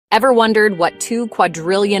Ever wondered what 2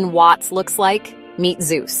 quadrillion watts looks like? Meet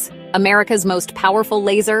ZEUS, America's most powerful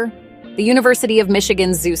laser. The University of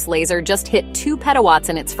Michigan's ZEUS laser just hit 2 petawatts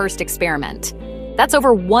in its first experiment. That's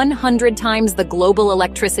over 100 times the global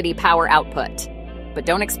electricity power output. But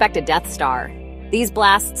don't expect a Death Star. These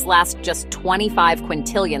blasts last just 25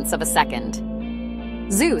 quintillionths of a second.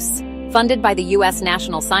 ZEUS, funded by the U.S.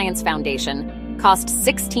 National Science Foundation, cost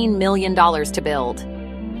 $16 million to build.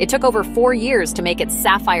 It took over 4 years to make its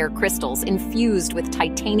sapphire crystals infused with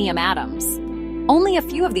titanium atoms. Only a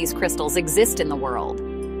few of these crystals exist in the world.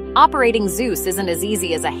 Operating ZEUS isn't as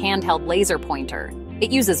easy as a handheld laser pointer.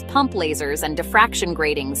 It uses pump lasers and diffraction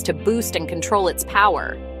gratings to boost and control its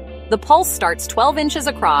power. The pulse starts 12 inches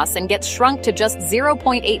across and gets shrunk to just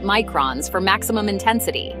 0.8 microns for maximum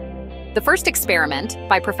intensity. The first experiment,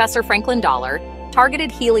 by Professor Franklin Dollar,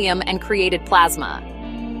 targeted helium and created plasma.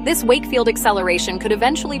 This Wakefield acceleration could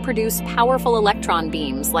eventually produce powerful electron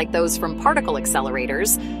beams like those from particle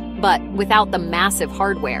accelerators, but without the massive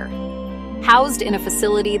hardware. Housed in a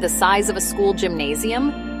facility the size of a school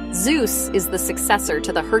gymnasium, ZEUS is the successor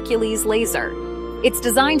to the Hercules laser. It's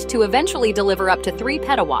designed to eventually deliver up to 3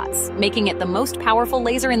 petawatts, making it the most powerful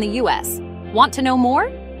laser in the US. Want to know more?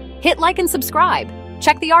 Hit like and subscribe.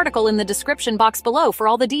 Check the article in the description box below for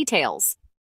all the details.